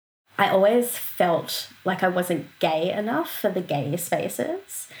I always felt like I wasn't gay enough for the gay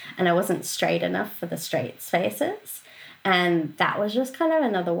spaces and I wasn't straight enough for the straight spaces. And that was just kind of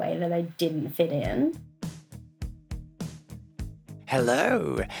another way that I didn't fit in.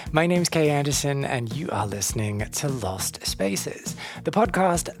 Hello, my name's Kay Anderson, and you are listening to Lost Spaces, the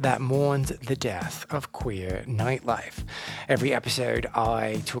podcast that mourns the death of queer nightlife. Every episode,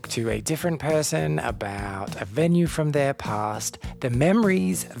 I talk to a different person about a venue from their past, the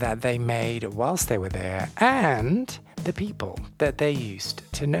memories that they made whilst they were there, and the people that they used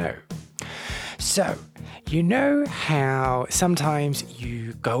to know. So, you know how sometimes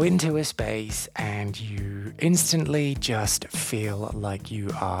you go into a space and you instantly just feel like you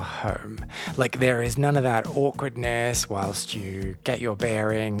are home. Like there is none of that awkwardness whilst you get your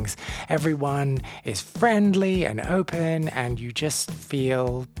bearings. Everyone is friendly and open and you just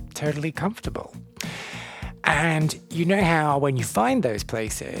feel totally comfortable. And you know how when you find those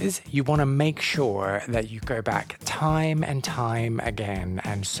places, you want to make sure that you go back time and time again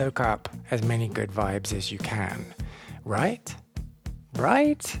and soak up as many good vibes as you can. Right?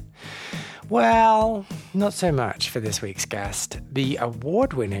 Right? Well, not so much for this week's guest, the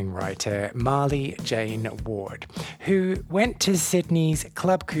award-winning writer Marley Jane Ward, who went to Sydney's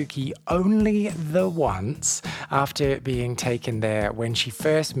Club Kooky only the once after being taken there when she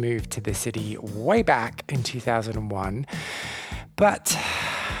first moved to the city way back in 2001. But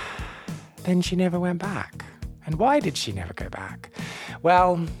then she never went back. And why did she never go back?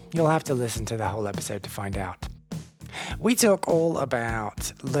 Well, you'll have to listen to the whole episode to find out. We talk all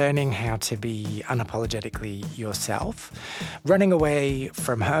about learning how to be unapologetically yourself, running away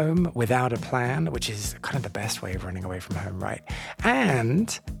from home without a plan, which is kind of the best way of running away from home, right?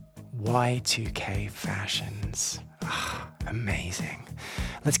 And Y2K fashions. Oh, amazing.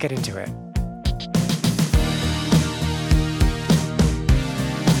 Let's get into it.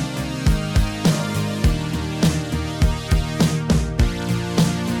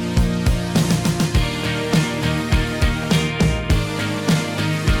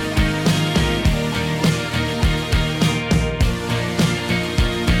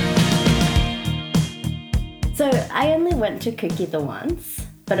 So I only went to Kooky the once,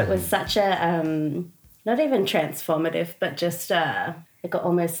 but it was such a, not even transformative, but just like an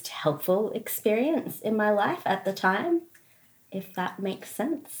almost helpful experience in my life at the time, if that makes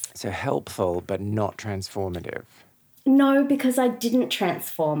sense. So helpful, but not transformative. No, because I didn't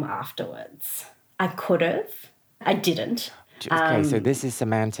transform afterwards. I could have. I didn't. Okay, so this is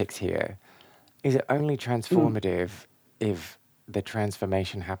semantics here. Is it only transformative if the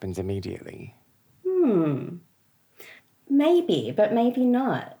transformation happens immediately? Maybe, but maybe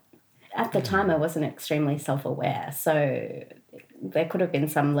not. At the time, I wasn't extremely self-aware, so there could have been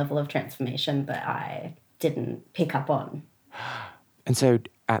some level of transformation that I didn't pick up on. And so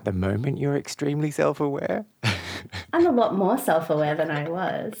at the moment, you're extremely self-aware? I'm a lot more self-aware than I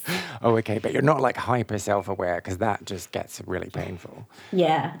was. Oh, okay, but you're not like hyper self-aware because that just gets really painful.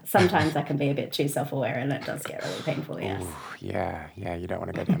 Yeah, sometimes I can be a bit too self-aware and it does get really painful, yes. Ooh, yeah, you don't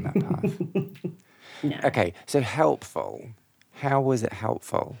want to go down that path. No. Okay, so helpful. How was it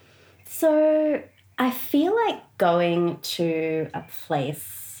helpful? So I feel like going to a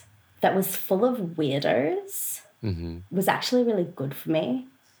place that was full of weirdos was actually really good for me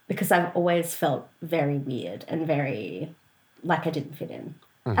because I've always felt very weird and very like I didn't fit in,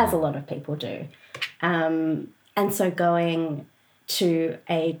 as a lot of people do. And so going to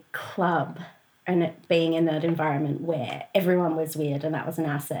a club and it being in that environment where everyone was weird and that was an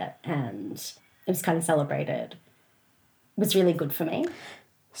asset and it was kind of celebrated was really good for me.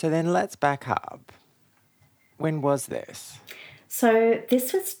 So then let's back up. When was this? So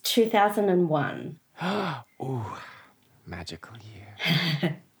this was 2001. Ooh, magical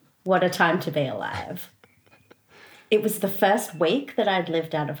year. What a time to be alive. It was the first week that I'd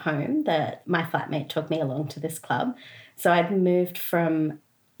lived out of home that my flatmate took me along to this club. So I'd moved from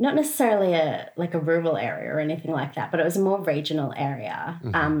not necessarily a rural area or anything like that, but it was a more regional area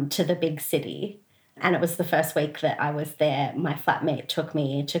to the big city. And it was the first week that I was there. My flatmate took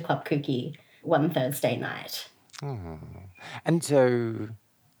me to Club Kooky one Thursday night. Oh. And so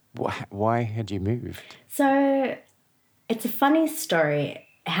why had you moved? So it's a funny story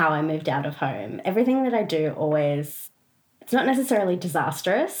how I moved out of home. Everything that I do always, it's not necessarily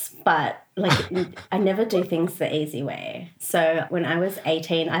disastrous, but I never do things the easy way. So when I was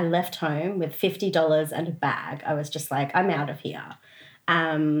 18, I left home with $50 and a bag. I was just like, I'm out of here.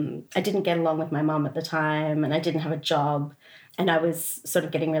 I didn't get along with my mum at the time and I didn't have a job and I was sort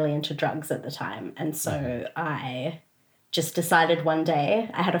of getting really into drugs at the time. And so I just decided one day,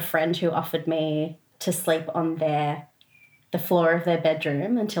 I had a friend who offered me to sleep on their the floor of their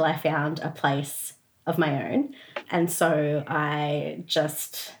bedroom until I found a place of my own. And so I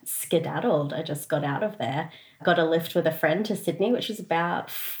just skedaddled. I just got out of there, got a lift with a friend to Sydney, which was about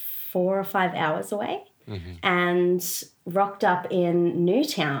 4 or 5 hours away, and rocked up in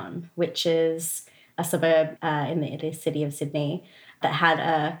Newtown, which is a suburb in the inner city of Sydney that had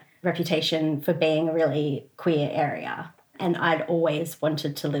a reputation for being a really queer area. And I'd always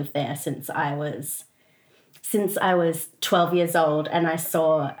wanted to live there since I was 12 years old, and I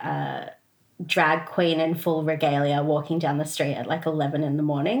saw a drag queen in full regalia walking down the street at like 11 in the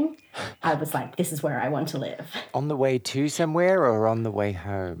morning. I was like, this is where I want to live. On the way to somewhere or on the way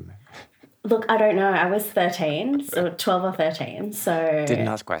home? Look, I don't know. I was 13, so 12 or 13. So Didn't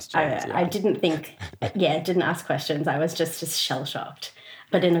ask questions. I didn't think, didn't ask questions. I was just shell-shocked,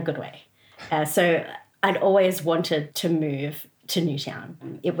 but in a good way. So I'd always wanted to move to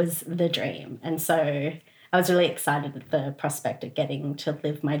Newtown. It was the dream. And so I was really excited at the prospect of getting to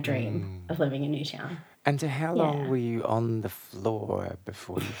live my dream of living in Newtown. And so how long were you on the floor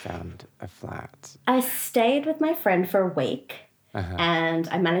before you found a flat? I stayed with my friend for a week. And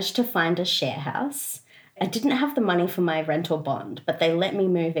I managed to find a share house. I didn't have the money for my rental bond, but they let me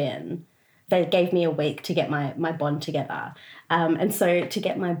move in. They gave me a week to get my bond together. And so to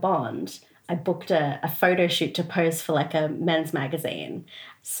get my bond, I booked a photo shoot to pose for like a men's magazine.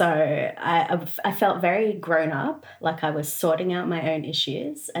 So I felt very grown up, like I was sorting out my own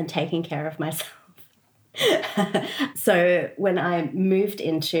issues and taking care of myself. So when I moved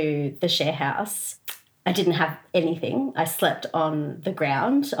into the share house, I didn't have anything. I slept on the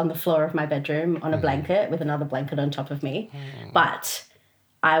ground, on the floor of my bedroom, on a blanket with another blanket on top of me. But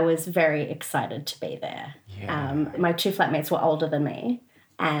I was very excited to be there. Yeah. My 2 flatmates were older than me,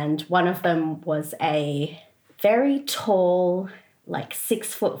 and one of them was a very tall, like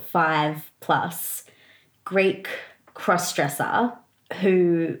 6'5" plus Greek cross-dresser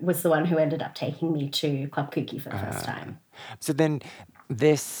who was the one who ended up taking me to Club Kooky for the first time. So then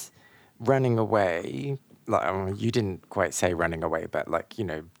this running away, like, you didn't quite say running away, but like, you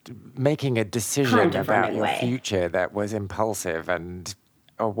know, making a decision kind of about your away. future that was impulsive and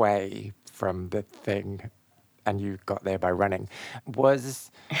away from the thing, and you got there by running.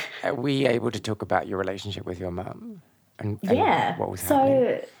 Are we able to talk about your relationship with your mum? And what was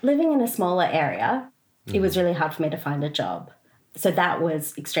happening? So living in a smaller area, it was really hard for me to find a job. So that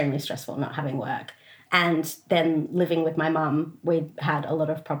was extremely stressful, not having work. And then living with my mum, we had a lot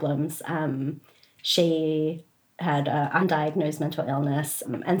of problems. She had undiagnosed mental illness.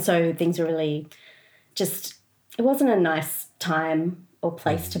 And so things were really it wasn't a nice time or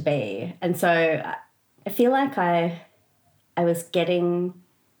place to be. And so I feel like I was getting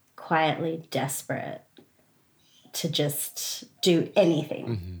quietly desperate to just do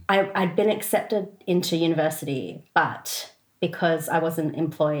anything. I'd been accepted into university, but because I wasn't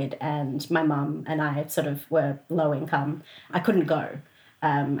employed and my mum and I sort of were low income, I couldn't go.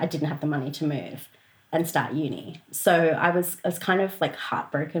 I didn't have the money to move and start uni. So I was kind of like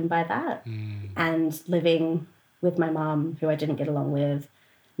heartbroken by that and living with my mum, who I didn't get along with,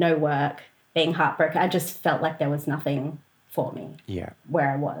 no work, being heartbroken. I just felt like there was nothing for me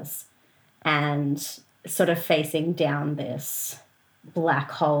where I was, and sort of facing down this black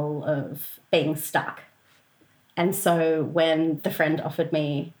hole of being stuck. And so when the friend offered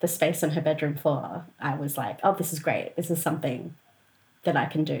me the space on her bedroom floor, I was like, oh, this is great. This is something that I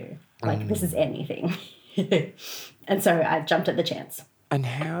can do. Like, this is anything. And so I jumped at the chance. And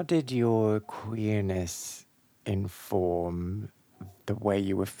how did your queerness inform the way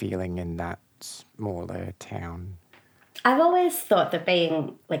you were feeling in that smaller town? I've always thought that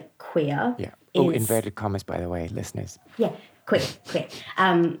being, like, queer inverted commas, by the way, listeners. Yeah, queer.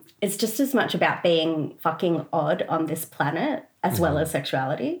 It's just as much about being fucking odd on this planet as well as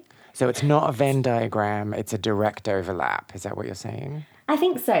sexuality. So it's not a Venn diagram, it's a direct overlap. Is that what you're saying? I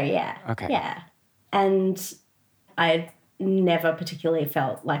think so, yeah. Okay. Yeah. And I never particularly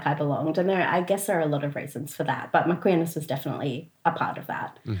felt like I belonged. And I guess there are a lot of reasons for that, but my queerness was definitely a part of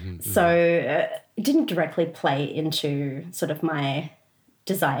that. So it didn't directly play into sort of my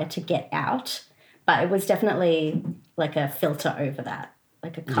desire to get out, but it was definitely like a filter over that,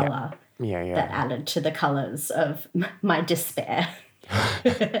 like a colour that added to the colours of my despair.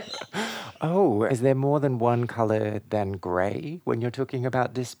 Oh, is there more than one colour than grey when you're talking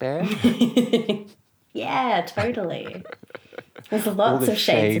about despair? Yeah, totally. There's lots of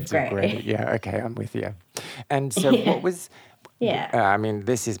shades of grey. Yeah, okay, I'm with you. And so what was... I mean,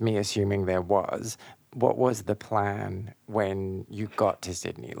 this is me assuming there was. What was the plan when you got to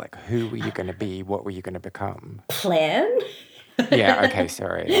Sydney? Like, who were you going to be? What were you going to become? Plan? Yeah, okay,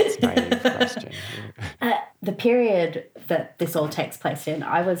 sorry. That's a naive question. The period that this all takes place in,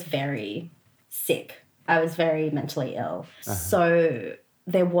 I was very sick. I was very mentally ill. So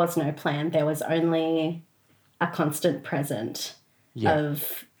there was no plan. There was only a constant present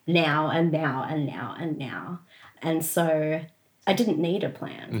of now and now and now and now. And so I didn't need a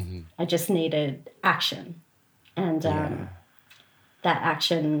plan. I just needed action. And that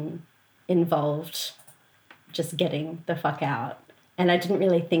action involved just getting the fuck out. And I didn't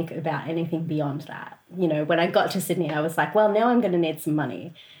really think about anything beyond that. You know, when I got to Sydney, I was like, well, now I'm going to need some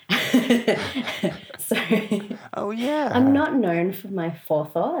money. So I'm not known for my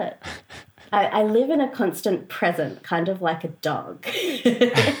forethought. I live in a constant present, kind of like a dog.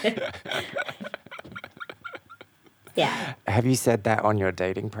 Yeah. Have you said that on your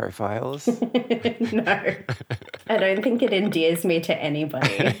dating profiles? No. I don't think it endears me to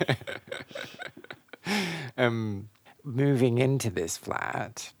anybody. Moving into this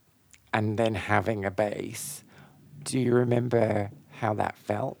flat and then having a base, do you remember how that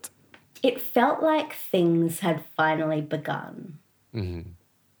felt? It felt like things had finally begun.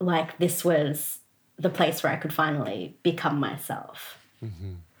 Like this was the place where I could finally become myself.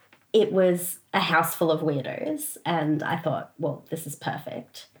 It was a house full of weirdos, and I thought, well, this is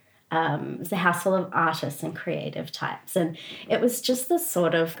perfect. It was a house full of artists and creative types, and it was just the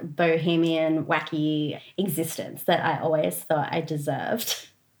sort of bohemian, wacky existence that I always thought I deserved.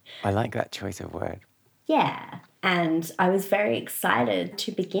 I like that choice of word. Yeah, and I was very excited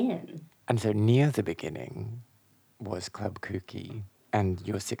to begin. And so near the beginning was Club Kooky and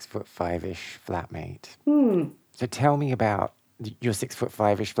your 6'5"-ish flatmate. So tell me about your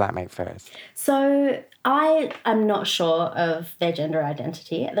 6'5"-ish flatmate first. So I am not sure of their gender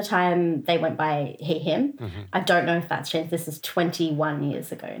identity. At the time, they went by he, him. I don't know if that's changed. This is 21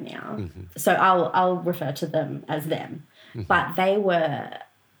 years ago now. So I'll refer to them as them. But they were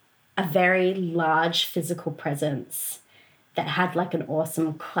a very large physical presence that had like an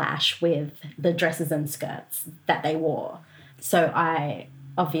awesome clash with the dresses and skirts that they wore. So I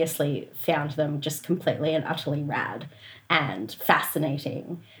obviously found them just completely and utterly rad and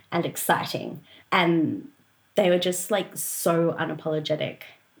fascinating and exciting. And they were just like so unapologetic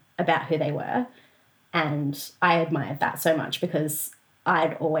about who they were. And I admired that so much because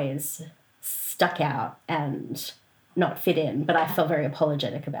I'd always stuck out and not fit in, but I felt very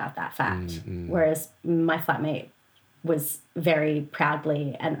apologetic about that fact. Whereas my flatmate was very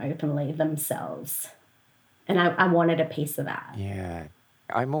proudly and openly themselves. And I wanted a piece of that. Yeah.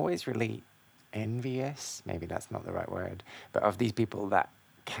 I'm always really envious, maybe that's not the right word, but of these people that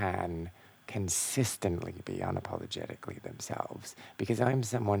can consistently be unapologetically themselves, because I'm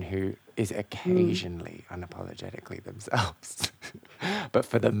someone who is occasionally unapologetically themselves. But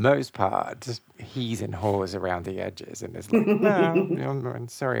for the most part, he's and haws around the edges and is like, no, I'm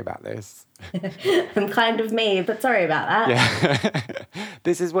sorry about this. I'm kind of me, but sorry about that. Yeah.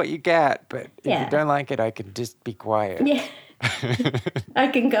 This is what you get, but if you don't like it, I can just be quiet. Yeah. I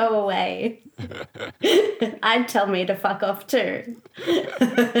can go away. I'd tell me to fuck off too.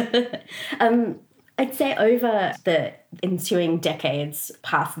 I'd say over the ensuing decades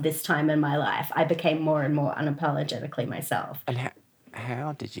past this time in my life, I became more and more unapologetically myself. And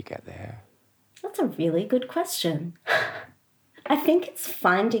how did you get there? That's a really good question. I think it's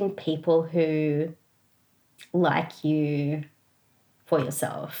finding people who like you for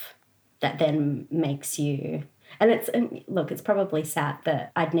yourself that then makes you... And it's probably sad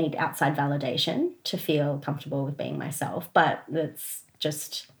that I'd need outside validation to feel comfortable with being myself, but it's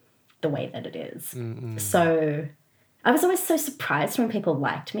just the way that it is. So I was always so surprised when people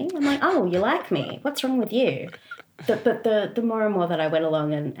liked me. I'm like, oh, you like me? What's wrong with you? But the more and more that I went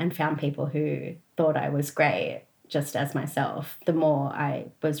along and found people who thought I was great just as myself, the more I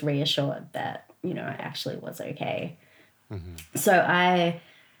was reassured that, you know, I actually was okay. So I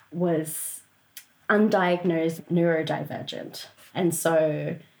was undiagnosed neurodivergent. And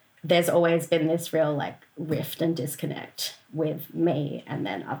so there's always been this real like rift and disconnect with me and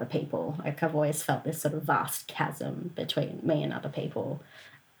then other people. Like I've always felt this sort of vast chasm between me and other people.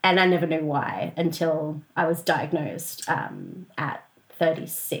 And I never knew why until I was diagnosed at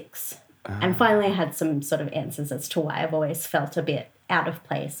 36. And finally I had some sort of answers as to why I've always felt a bit out of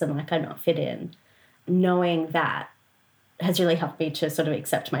place and like I not fit in. Knowing that has really helped me to sort of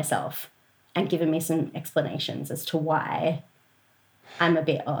accept myself and given me some explanations as to why I'm a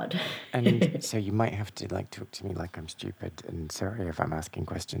bit odd. And so you might have to like talk to me like I'm stupid and sorry if I'm asking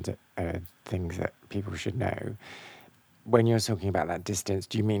questions at things that people should know. When you're talking about that distance,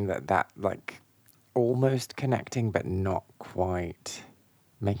 do you mean that like almost connecting but not quite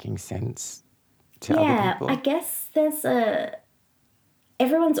making sense to other people? Yeah, I guess there's a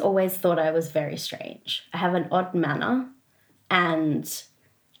everyone's always thought I was very strange. I have an odd manner, and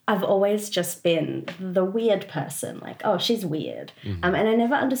I've always just been the weird person, like, oh, she's weird. And I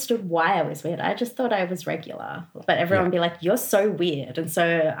never understood why I was weird. I just thought I was regular. But everyone would be like, you're so weird. And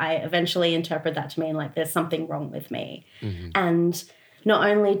so I eventually interpret that to mean like there's something wrong with me. And not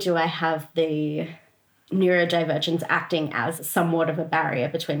only do I have the neurodivergence acting as somewhat of a barrier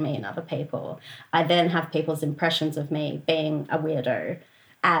between me and other people, I then have people's impressions of me being a weirdo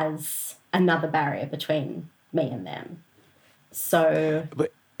as another barrier between me and them. So...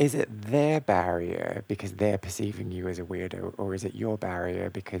 But is it their barrier because they're perceiving you as a weirdo, or is it your barrier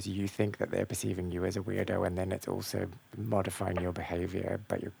because you think that they're perceiving you as a weirdo and then it's also modifying your behavior,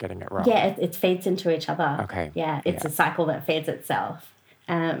 but you're getting it wrong? Yeah, it feeds into each other. Okay. Yeah, it's a cycle that feeds itself.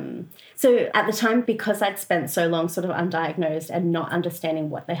 So at the time, because I'd spent so long sort of undiagnosed and not understanding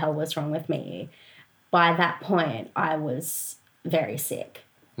what the hell was wrong with me, by that point, I was very sick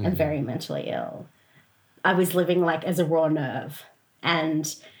and very mentally ill. I was living like as a raw nerve,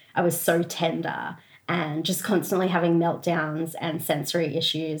 and I was so tender and just constantly having meltdowns and sensory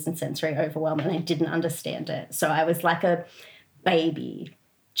issues and sensory overwhelm, and I didn't understand it. So I was like a baby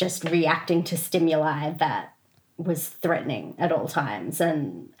just reacting to stimuli that was threatening at all times,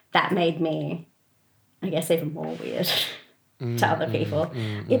 and that made me, I guess, even more weird to other people.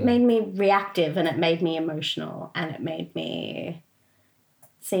 It made me reactive, and it made me emotional, and it made me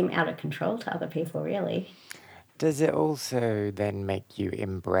seem out of control to other people, really. Does it also then make you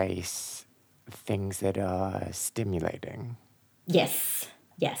embrace things that are stimulating? Yes.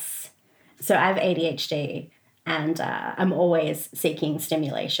 So I have ADHD, and I'm always seeking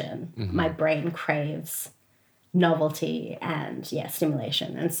stimulation. My brain craves novelty and,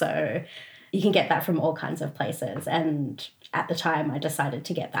 stimulation. And so you can get that from all kinds of places. And at the time, I decided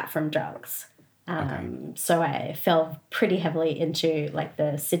to get that from drugs. So I fell pretty heavily into like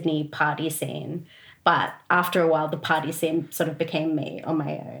the Sydney party scene. But after a while, the party scene sort of became me on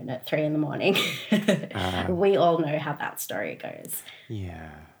my own at 3 a.m. We all know how that story goes. Yeah.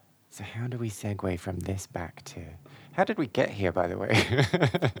 So how do we segue from this back to... How did we get here, by the way?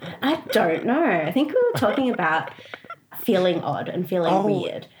 I don't know. I think we were talking about feeling odd and feeling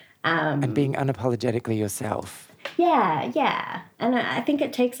weird. And being unapologetically yourself. Yeah. And I think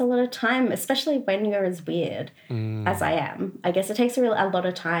it takes a lot of time, especially when you're as weird as I am. I guess it takes a lot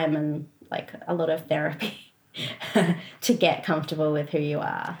of time and like a lot of therapy to get comfortable with who you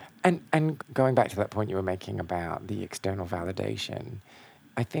are. And going back to that point you were making about the external validation,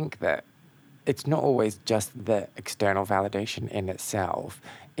 I think that it's not always just the external validation in itself.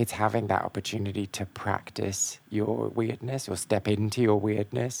 It's having that opportunity to practice your weirdness or step into your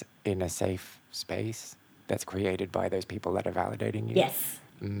weirdness in a safe space that's created by those people that are validating you. Yes.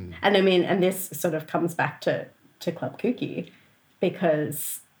 And I mean, and this sort of comes back to Club Kooky,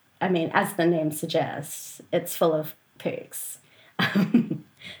 because, I mean, as the name suggests, it's full of kooks.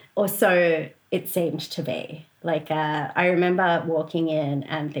 Or so it seemed to be. Like, I remember walking in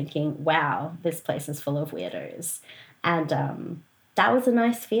and thinking, wow, this place is full of weirdos. And that was a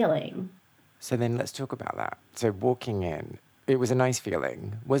nice feeling. So then let's talk about that. So walking in, it was a nice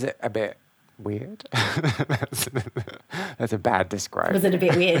feeling. Was it a bit weird? That's a bad description. Was it a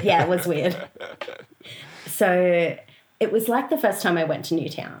bit weird? Yeah, it was weird. So it was like the first time I went to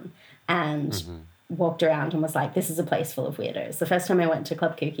Newtown and walked around and was like, this is a place full of weirdos. The first time I went to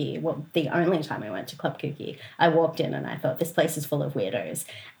Club Kooky, well, the only time I went to Club Kooky, I walked in and I thought, this place is full of weirdos.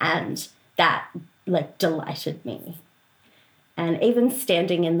 And that, like, delighted me. And even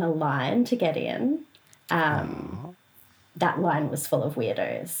standing in the line to get in, that line was full of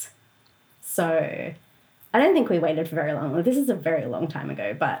weirdos. So I don't think we waited for very long. Well, this is a very long time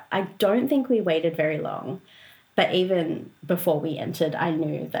ago, but I don't think we waited very long. But even before we entered, I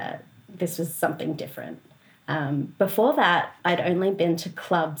knew that this was something different. Before that, I'd only been to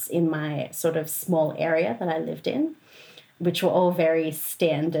clubs in my sort of small area that I lived in, which were all very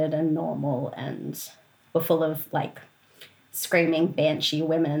standard and normal and were full of, like, screaming banshee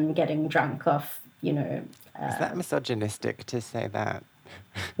women getting drunk off, you know... Is that misogynistic to say that?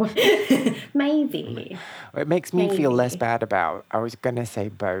 Maybe. It makes me feel less bad about... I was going to say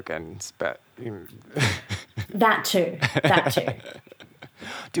bogans, but... That too.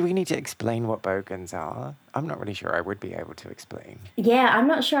 Do we need to explain what bogans are? I'm not really sure I would be able to explain. Yeah, I'm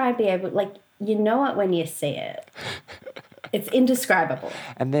not sure I'd be able... Like, you know it when you see it. It's indescribable.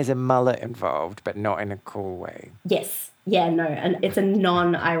 And there's a mullet involved, but not in a cool way. Yes. Yeah, no. And it's a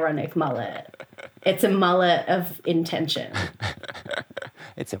non-ironic mullet. It's a mullet of intention.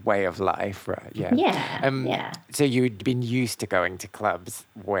 It's a way of life, right? Yeah. Yeah, yeah. So you'd been used to going to clubs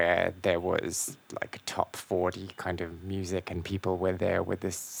where there was, like, top 40 kind of music, and people were there with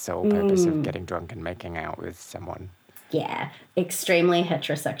this sole purpose of getting drunk and making out with someone. Yeah, extremely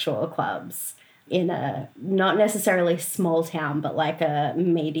heterosexual clubs in a not necessarily small town, but like a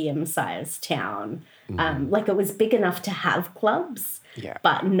medium-sized town. Like it was big enough to have clubs,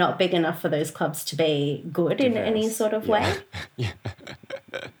 but not big enough for those clubs to be good in any sort of way. Yeah.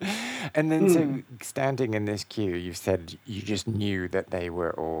 And then so standing in this queue, you said you just knew that they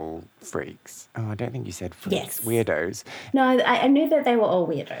were all freaks. Oh, I don't think you said freaks. Yes. Weirdos. No, I knew that they were all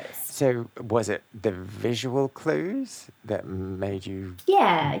weirdos. So was it the visual clues that made you...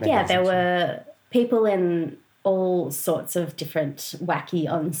 Yeah, there were people in all sorts of different wacky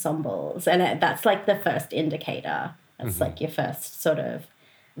ensembles. And that's like the first indicator. That's like your first sort of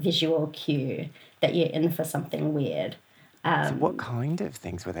visual cue that you're in for something weird. So what kind of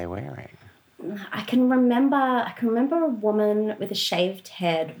things were they wearing? I can remember a woman with a shaved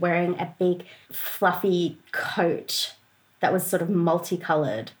head wearing a big fluffy coat that was sort of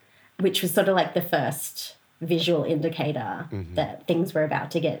multicolored, which was sort of like the first visual indicator that things were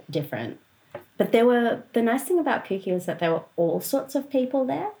about to get different. But the nice thing about Kooky was that there were all sorts of people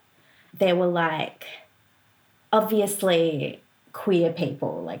there. There were like, obviously queer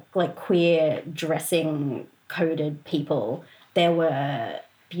people, like queer dressing coded people. There were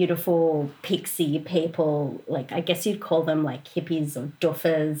beautiful pixie people, like I guess you'd call them like hippies or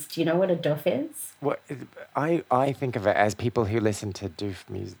doofers. Do you know what a doof is? What I think of it as people who listen to doof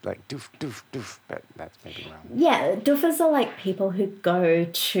music, like doof, doof, doof, but that's maybe wrong. Yeah, doofers are like people who go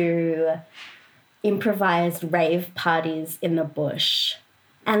to improvised rave parties in the bush.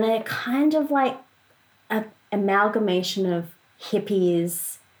 And they're kind of like an amalgamation of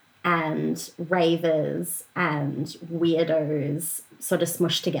hippies and ravers and weirdos sort of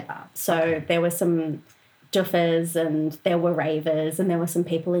smushed together. So there were some doofers and there were ravers and there were some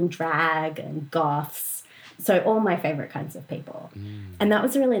people in drag and goths. So all my favourite kinds of people. And that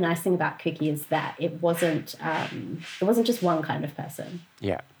was a really nice thing about Kooky, is that it wasn't just one kind of person.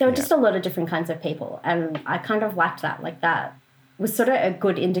 Yeah. There were just a lot of different kinds of people. And I kind of liked that. Like that was sort of a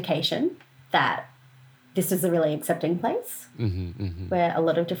good indication that this is a really accepting place where a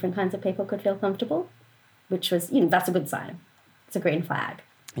lot of different kinds of people could feel comfortable, which was, that's a good sign. It's a green flag.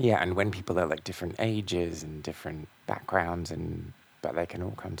 Yeah, and when people are like different ages and different backgrounds, but they can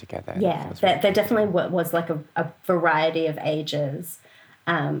all come together. Yeah, there definitely was like a variety of ages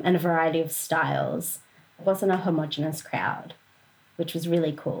and a variety of styles. It wasn't a homogenous crowd, which was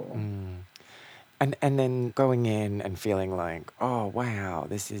really cool. And then going in and feeling like, oh, wow,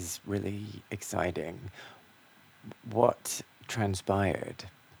 this is really exciting. What transpired?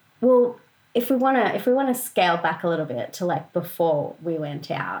 Well, if we want to scale back a little bit to like before we went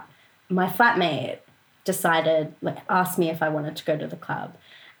out, my flatmate asked me if I wanted to go to the club,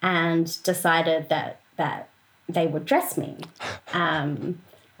 and decided that they would dress me.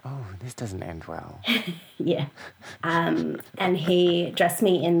 Oh, this doesn't end well. Yeah. And he dressed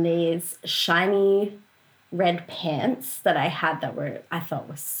me in these shiny red pants that I had that I thought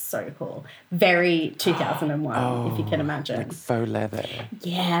were so cool. Very 2001, if you can imagine. Like faux leather.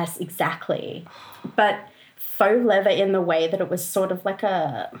 Yes, exactly. But faux leather in the way that it was sort of like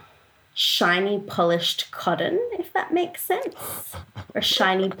a shiny polished cotton, if that makes sense. Or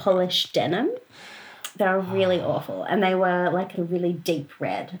shiny polished denim. They were really awful, and they were like a really deep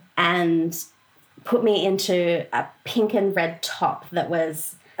red, and put me into a pink and red top that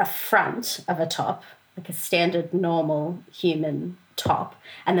was a front of a top, like a standard normal human top,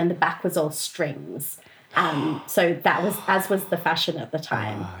 and then the back was all strings. So that was, as was the fashion at the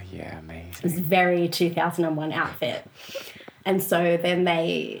time. Oh, yeah, amazing. It was a very 2001 outfit. And so then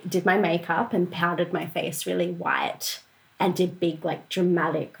they did my makeup and powdered my face really white and did big, like,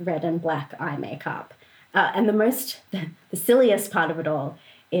 dramatic red and black eye makeup. And the silliest part of it all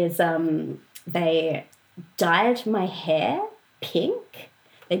is they dyed my hair pink.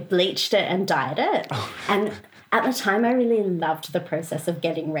 They bleached it and dyed it. Oh. And at the time, I really loved the process of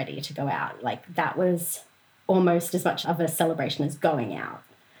getting ready to go out. Like, that was almost as much of a celebration as going out.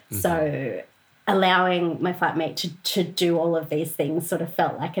 Mm-hmm. So allowing my flatmate to do all of these things sort of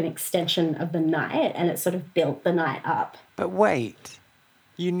felt like an extension of the night, and it sort of built the night up. But wait,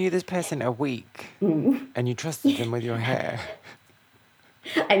 you knew this person a week and you trusted them with your hair.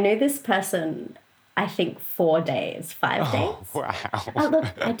 I knew this person, I think, 5 days. Wow. Oh, look,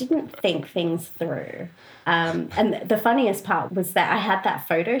 I didn't think things through. And the funniest part was that I had that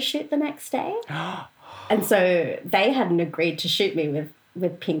photo shoot the next day. And so they hadn't agreed to shoot me with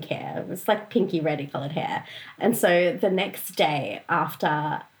with pink hair. It was like pinky reddy coloured hair. And so the next day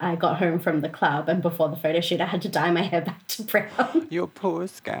after I got home from the club and before the photo shoot, I had to dye my hair back to brown. Your poor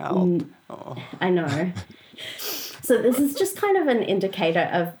scalp. Oh. I know. So this is just kind of an indicator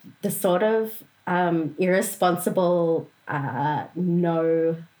of the sort of irresponsible,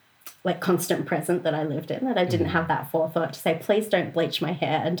 constant present that I lived in, that I didn't have that forethought to say, please don't bleach my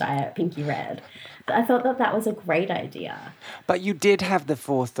hair and dye it pinky red. I thought that was a great idea. But you did have the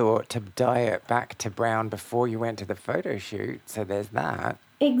forethought to dye it back to brown before you went to the photo shoot, so there's that.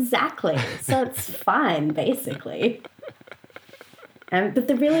 Exactly. So it's fine, basically. But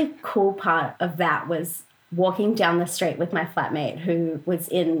the really cool part of that was walking down the street with my flatmate who was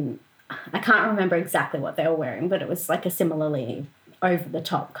in, I can't remember exactly what they were wearing, but it was like a similarly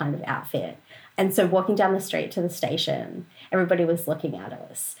over-the-top kind of outfit. And so walking down the street to the station, everybody was looking at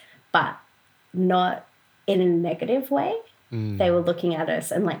us, but not in a negative way. They were looking at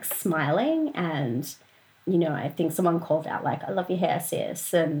us and like smiling, and, you know, I think someone called out like, I love your hair,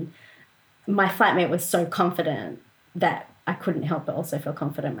 sis. And my flatmate was so confident that I couldn't help but also feel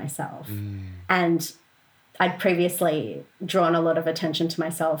confident myself. And I'd previously drawn a lot of attention to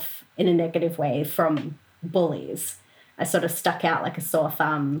myself in a negative way from bullies. I sort of stuck out like a sore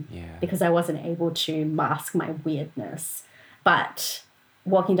thumb because I wasn't able to mask my weirdness. But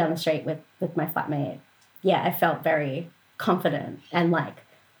walking down the street with my flatmate, I felt very confident and like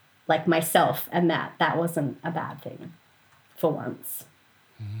myself, and that wasn't a bad thing for once.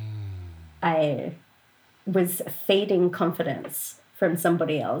 I was feeding confidence from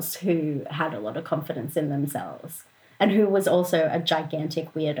somebody else who had a lot of confidence in themselves and who was also a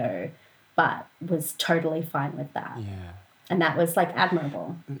gigantic weirdo, but was totally fine with that. Yeah. And that was like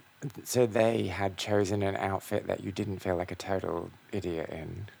admirable. So they had chosen an outfit that you didn't feel like a total idiot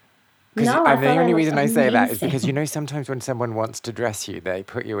in? No, and the only reason I say that is amazing. because, you know, sometimes when someone wants to dress you, they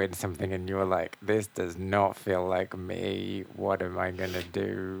put you in something and you're like, this does not feel like me. What am I going to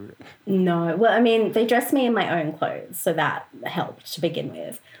do? No. Well, I mean, they dressed me in my own clothes, so that helped to begin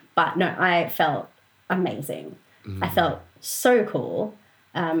with. But no, I felt amazing. I felt so cool.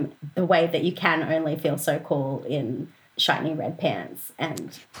 The way that you can only feel so cool in shiny red pants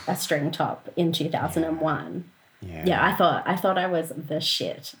and a string top in 2001. Yeah, I thought I was the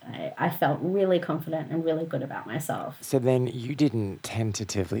shit. I felt really confident and really good about myself. So then you didn't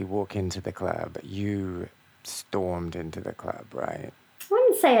tentatively walk into the club. You stormed into the club, right? I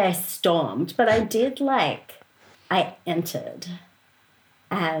wouldn't say I stormed, but I did I entered.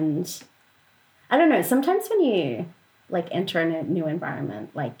 And I don't know, sometimes when you enter in a new environment,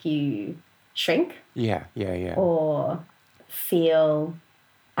 you shrink. Yeah. Or feel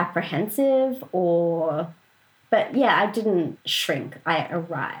apprehensive But yeah, I didn't shrink. I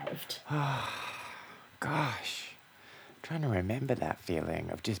arrived. Gosh. I'm trying to remember that feeling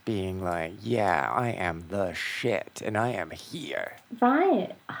of just being like, yeah, I am the shit and I am here.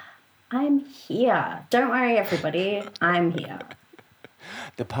 Right. I'm here. Don't worry, everybody. I'm here.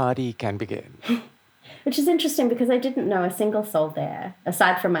 The party can begin. Which is interesting because I didn't know a single soul there,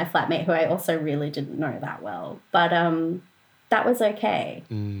 aside from my flatmate, who I also really didn't know that well. But that was okay.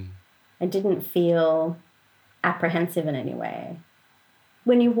 I didn't feel apprehensive in any way.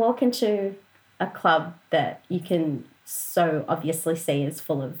 When you walk into a club that you can so obviously see is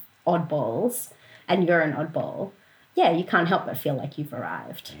full of oddballs, and you're an oddball, you can't help but feel like you've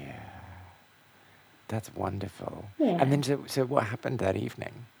arrived. Yeah. That's wonderful. Yeah. And then so what happened that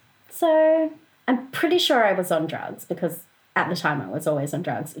evening? So I'm pretty sure I was on drugs because at the time I was always on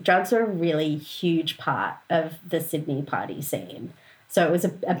drugs. Drugs are a really huge part of the Sydney party scene. So it was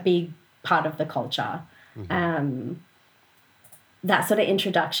a big part of the culture. That sort of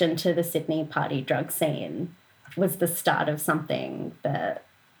introduction to the Sydney party drug scene was the start of something that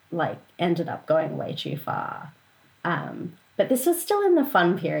ended up going way too far. But this was still in the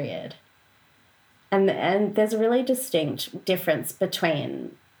fun period. And there's a really distinct difference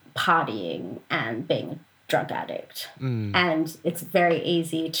between partying and being a drug addict. And it's very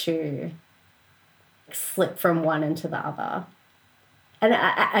easy to slip from one into the other. And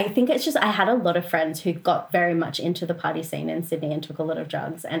I think it's just I had a lot of friends who got very much into the party scene in Sydney and took a lot of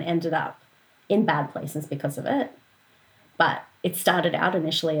drugs and ended up in bad places because of it. But it started out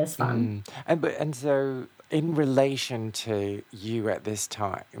initially as fun. And so in relation to you at this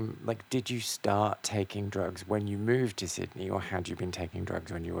time, did you start taking drugs when you moved to Sydney, or had you been taking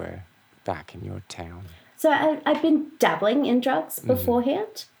drugs when you were back in your town? So I'd been dabbling in drugs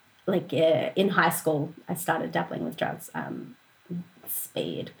beforehand. In high school, I started dabbling with drugs.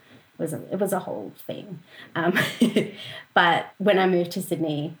 Speed it was a whole thing. But when I moved to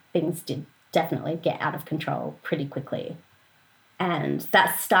Sydney, things did definitely get out of control pretty quickly. And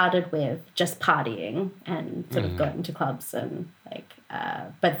that started with just partying and sort of going to clubs and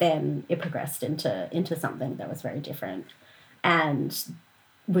but then it progressed into something that was very different and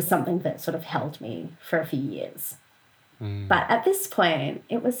was something that sort of held me for a few years. But at this point,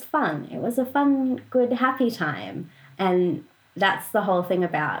 it was fun. It was a fun, good, happy time. And that's the whole thing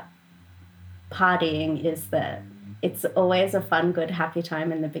about partying, is that it's always a fun, good, happy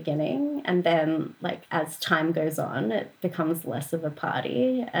time in the beginning. And then, like, as time goes on, it becomes less of a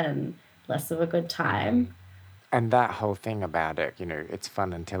party and less of a good time. And that whole thing about it, it's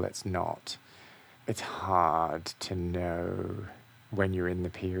fun until it's not. It's hard to know when you're in the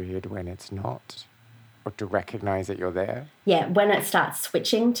period when it's not, or to recognize that you're there. Yeah, when it starts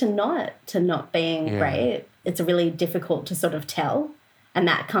switching to not being great, it's really difficult to sort of tell. And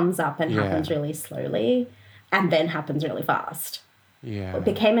that comes up and happens really slowly and then happens really fast. Yeah. It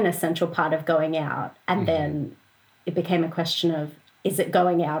became an essential part of going out. And then it became a question of, is it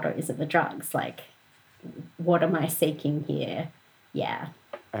going out or is it the drugs? Like, what am I seeking here? Yeah.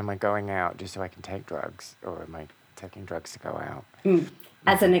 Am I going out just so I can take drugs, or am I taking drugs to go out?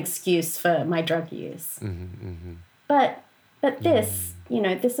 As an excuse for my drug use. But this,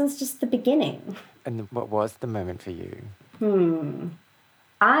 this is just the beginning. And what was the moment for you?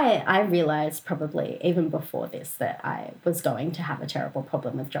 I realized probably even before this that I was going to have a terrible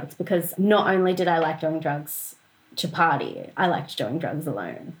problem with drugs, because not only did I like doing drugs to party, I liked doing drugs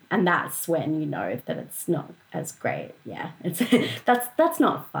alone. And that's when you know that it's not as great. Yeah, it's that's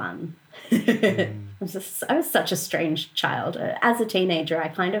not fun. I was such a strange child. As a teenager, I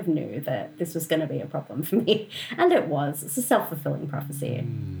kind of knew that this was going to be a problem for me. And it was. It's a self-fulfilling prophecy.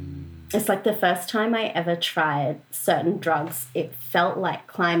 It's like the first time I ever tried certain drugs, it felt like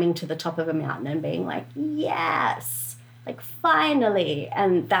climbing to the top of a mountain and being like, yes, like finally.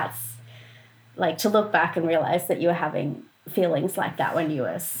 And that's like, to look back and realize that you were having feelings like that when you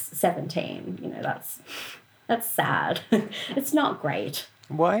were 17, that's sad. It's not great.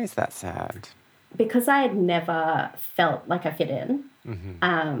 Why is that sad? Because I had never felt like I fit in.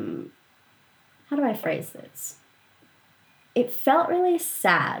 How do I phrase this? It felt really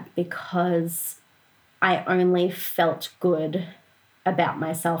sad because I only felt good about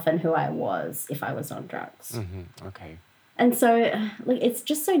myself and who I was if I was on drugs. Okay. And so, like, it's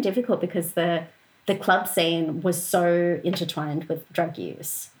just so difficult because the club scene was so intertwined with drug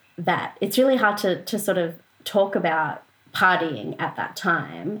use that it's really hard to sort of talk about partying at that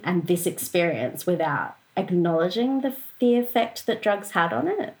time and this experience without acknowledging the effect that drugs had on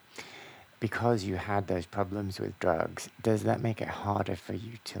it. Because you had those problems with drugs, does that make it harder for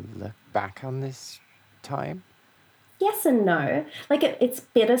you to look back on this time? Yes and no. Like, it's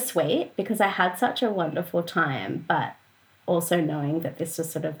bittersweet because I had such a wonderful time, but also knowing that this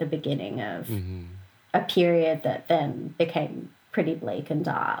was sort of the beginning of a period that then became pretty bleak and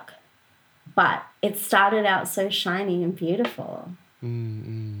dark. But it started out so shiny and beautiful.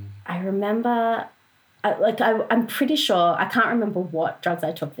 I remember, I'm pretty sure, I can't remember what drugs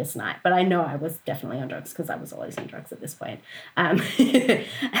I took this night, but I know I was definitely on drugs because I was always on drugs at this point. But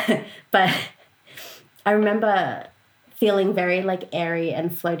I remember feeling very like airy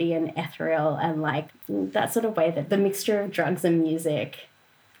and floaty and ethereal, and like that sort of way that the mixture of drugs and music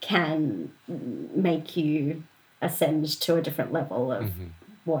can make you ascend to a different level of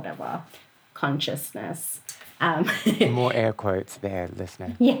whatever consciousness. More air quotes there,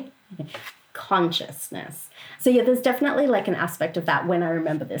 listener. Yeah. Consciousness. So yeah, there's definitely like an aspect of that when I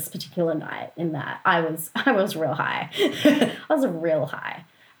remember this particular night, in that I was real high. I was real high.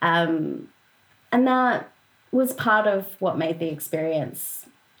 And that was part of what made the experience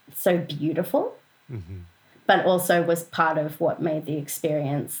so beautiful, but also was part of what made the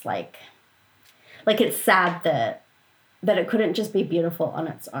experience like it's sad that it couldn't just be beautiful on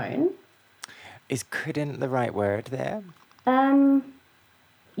its own. Is couldn't the right word there? I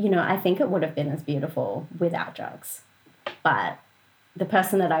think it would have been as beautiful without drugs, but the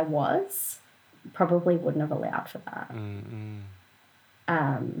person that I was probably wouldn't have allowed for that.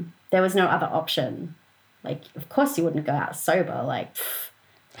 There was no other option. Like, of course you wouldn't go out sober. Like,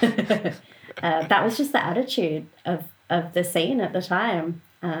 that was just the attitude of the scene at the time.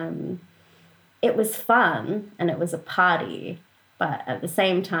 It was fun and it was a party, but at the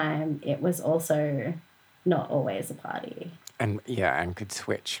same time, it was also not always a party. And could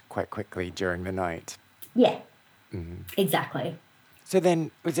switch quite quickly during the night. Yeah, exactly. So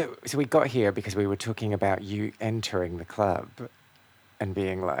then, so we got here because we were talking about you entering the club and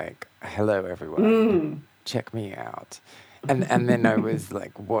being like, hello, everyone, check me out. And then I was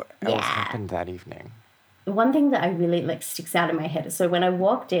like, what else happened that evening? one thing that I really like sticks out in my head. So when I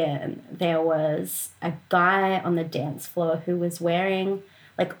walked in, there was a guy on the dance floor who was wearing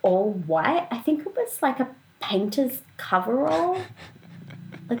like all white. I think it was like a painter's coverall,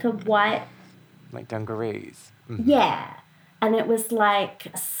 like a white. Like dungarees. Yeah. And it was like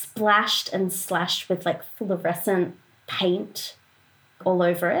splashed and slashed with like fluorescent paint all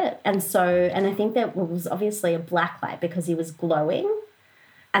over it. And I think that was obviously a black light because he was glowing.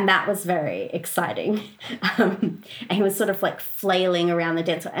 And that was very exciting. And he was sort of like flailing around the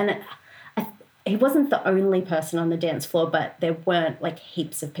dance floor. And he wasn't the only person on the dance floor, but there weren't like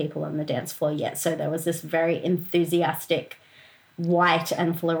heaps of people on the dance floor yet. So there was this very enthusiastic white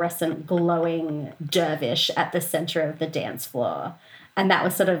and fluorescent glowing dervish at the center of the dance floor. And that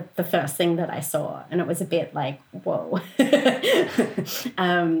was sort of the first thing that I saw. And it was a bit like, whoa.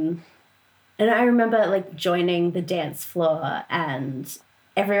 And I remember like joining the dance floor and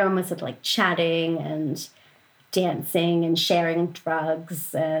everyone was sort of like chatting and dancing and sharing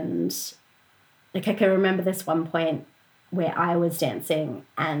drugs. And like I can remember this one point where I was dancing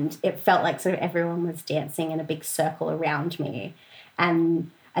and it felt like sort of everyone was dancing in a big circle around me.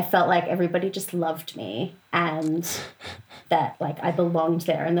 And I felt like everybody just loved me and that like I belonged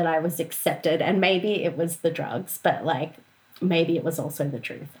there and that I was accepted. And maybe it was the drugs, but like maybe it was also the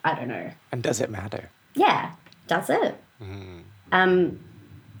truth. I don't know. And does it matter? Yeah, does it?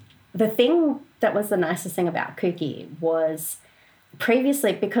 The thing that was the nicest thing about Kooky was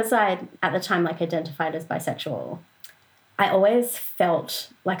previously, because I at the time like identified as bisexual, I always felt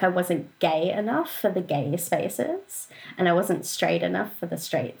like I wasn't gay enough for the gay spaces and I wasn't straight enough for the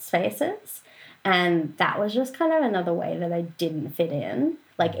straight spaces. And that was just kind of another way that I didn't fit in,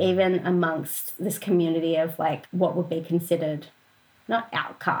 like even amongst this community of like what would be considered not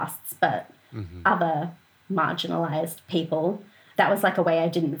outcasts, but other marginalized people. That was like a way I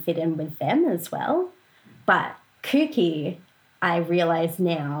didn't fit in with them as well. But Kooky, I realise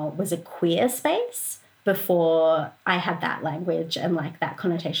now, was a queer space before I had that language and like that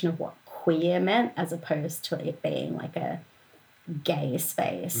connotation of what queer meant as opposed to it being like a gay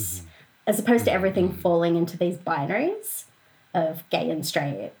space, as opposed to everything falling into these binaries of gay and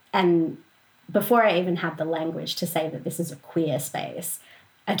straight. And before I even had the language to say that this is a queer space,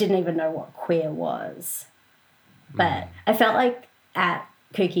 I didn't even know what queer was. But I felt like at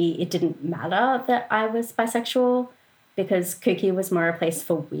Kooky, it didn't matter that I was bisexual because Kooky was more a place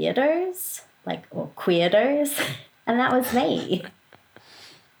for weirdos, like, or queerdos, and that was me.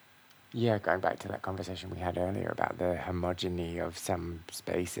 Yeah, going back to that conversation we had earlier about the homogeny of some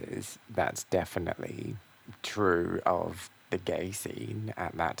spaces, that's definitely true of the gay scene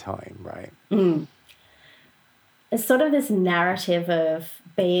at that time, right? It's sort of this narrative of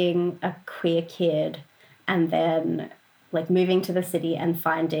being a queer kid and then like moving to the city and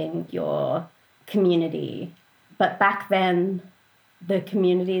finding your community. But back then, the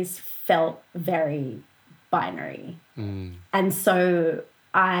communities felt very binary. And so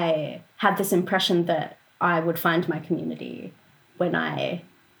I had this impression that I would find my community when I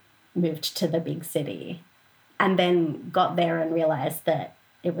moved to the big city, and then got there and realized that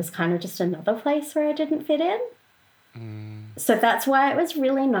it was kind of just another place where I didn't fit in. So that's why it was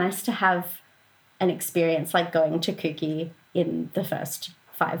really nice to have an experience like going to Kooky in the first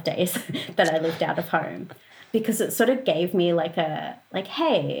 5 days that I lived out of home, because it sort of gave me like a, like,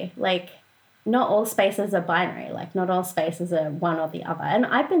 hey, like not all spaces are binary, like not all spaces are one or the other. And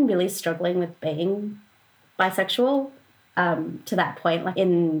I've been really struggling with being bisexual to that point. Like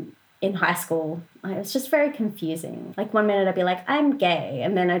in high school, it was just very confusing. Like one minute I'd be like, I'm gay.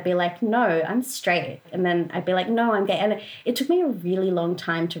 And then I'd be like, no, I'm straight. And then I'd be like, no, I'm gay. And it took me a really long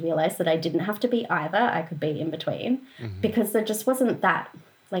time to realize that I didn't have to be either. I could be in between because there just wasn't that,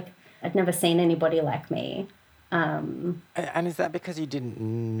 like, I'd never seen anybody like me. And is that because you didn't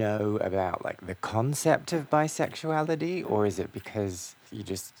know about like the concept of bisexuality, or is it because you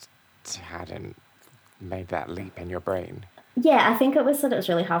just hadn't made that leap in your brain? Yeah, I think it was that it was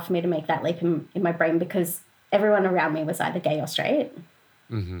really hard for me to make that leap in my brain because everyone around me was either gay or straight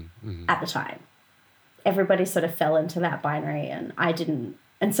at the time. Everybody sort of fell into that binary and I didn't.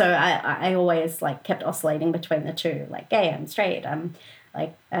 And so I always like kept oscillating between the two, like gay, I'm straight.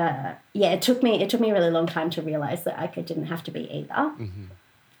 It took me a really long time to realize that I didn't have to be either,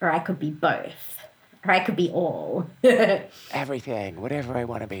 or I could be both, or I could be all. Everything, whatever I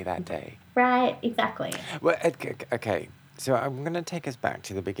want to be that day. Right, exactly. Well, okay. So I'm going to take us back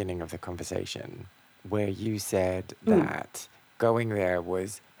to the beginning of the conversation where you said that going there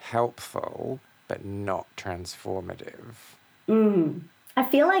was helpful but not transformative. I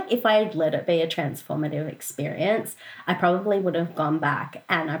feel like if I had let it be a transformative experience, I probably would have gone back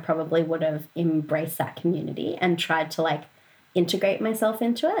and I probably would have embraced that community and tried to like integrate myself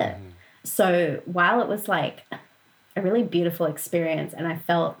into it. So while it was like a really beautiful experience and I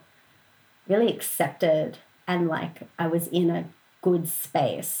felt really accepted and like I was in a good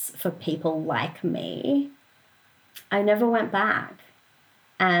space for people like me, I never went back.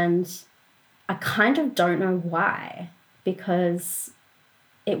 And I kind of don't know why, because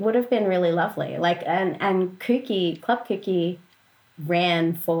it would have been really lovely. Like, and Club Kooky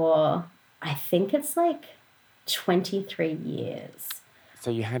ran for, I think it's like 23 years.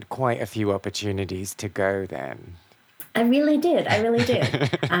 So you had quite a few opportunities to go then. I really did.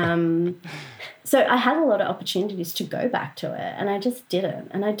 So I had a lot of opportunities to go back to it and I just didn't.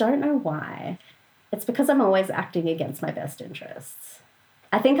 And I don't know why. It's because I'm always acting against my best interests.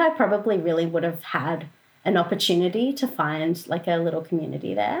 I think I probably really would have had an opportunity to find like a little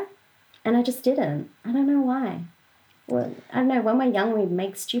community there. And I just didn't. I don't know why. Well, I don't know. When we're young, we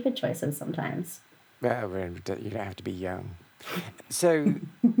make stupid choices sometimes. Well, you don't have to be young. So,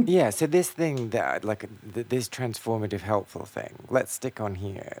 yeah, so this thing that, like, this transformative, helpful thing, let's stick on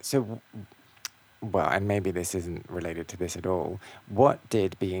here. So, well, and maybe this isn't related to this at all. What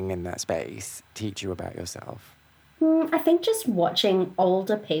did being in that space teach you about yourself? I think just watching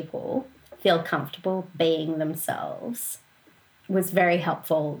older people feel comfortable being themselves was very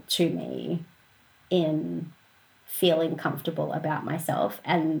helpful to me in feeling comfortable about myself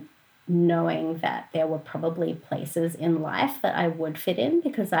and knowing that there were probably places in life that I would fit in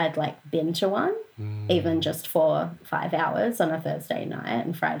because I'd like been to one, even just for 5 hours on a Thursday night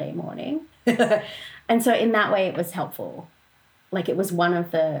and Friday morning. And so in that way, it was helpful. Like it was one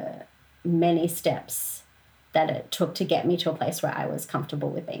of the many steps that it took to get me to a place where I was comfortable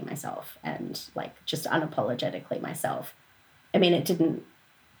with being myself and like just unapologetically myself. I mean, it didn't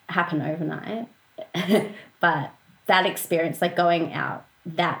happen overnight, but that experience, like going out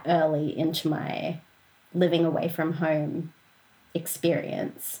that early into my living away from home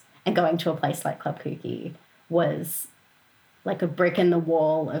experience and going to a place like Club Kooky was like a brick in the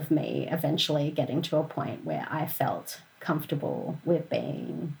wall of me eventually getting to a point where I felt comfortable with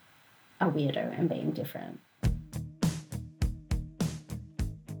being a weirdo and being different.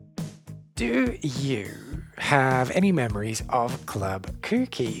 Do you have any memories of Club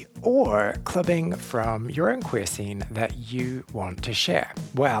Kooky or clubbing from your own queer scene that you want to share?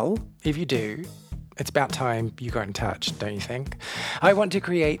 Well, if you do, it's about time you got in touch, don't you think? I want to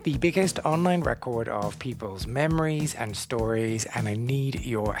create the biggest online record of people's memories and stories, and I need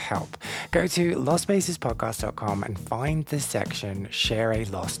your help. Go to lostspacesPodcast.com and find the section Share a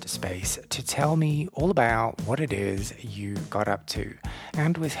Lost Space to tell me all about what it is you got up to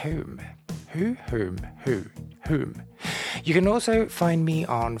and with whom. Whom? You can also find me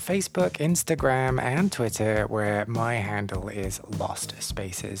on Facebook, Instagram, and Twitter, where my handle is Lost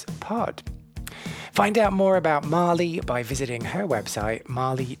Spaces Pod. Find out more about Marley by visiting her website,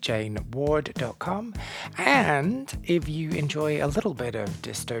 marleyjaneward.com. And if you enjoy a little bit of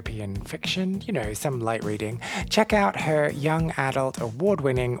dystopian fiction, some light reading, check out her young adult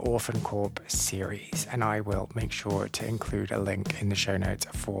award-winning Orphan Corp series. And I will make sure to include a link in the show notes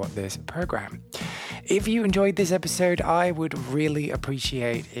for this program. If you enjoyed this episode, I would really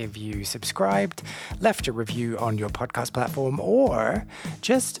appreciate if you subscribed, left a review on your podcast platform, or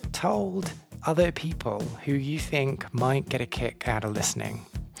just told other people who you think might get a kick out of listening.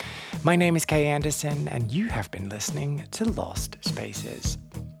 My name is Kay Anderson, and you have been listening to Lost Spaces.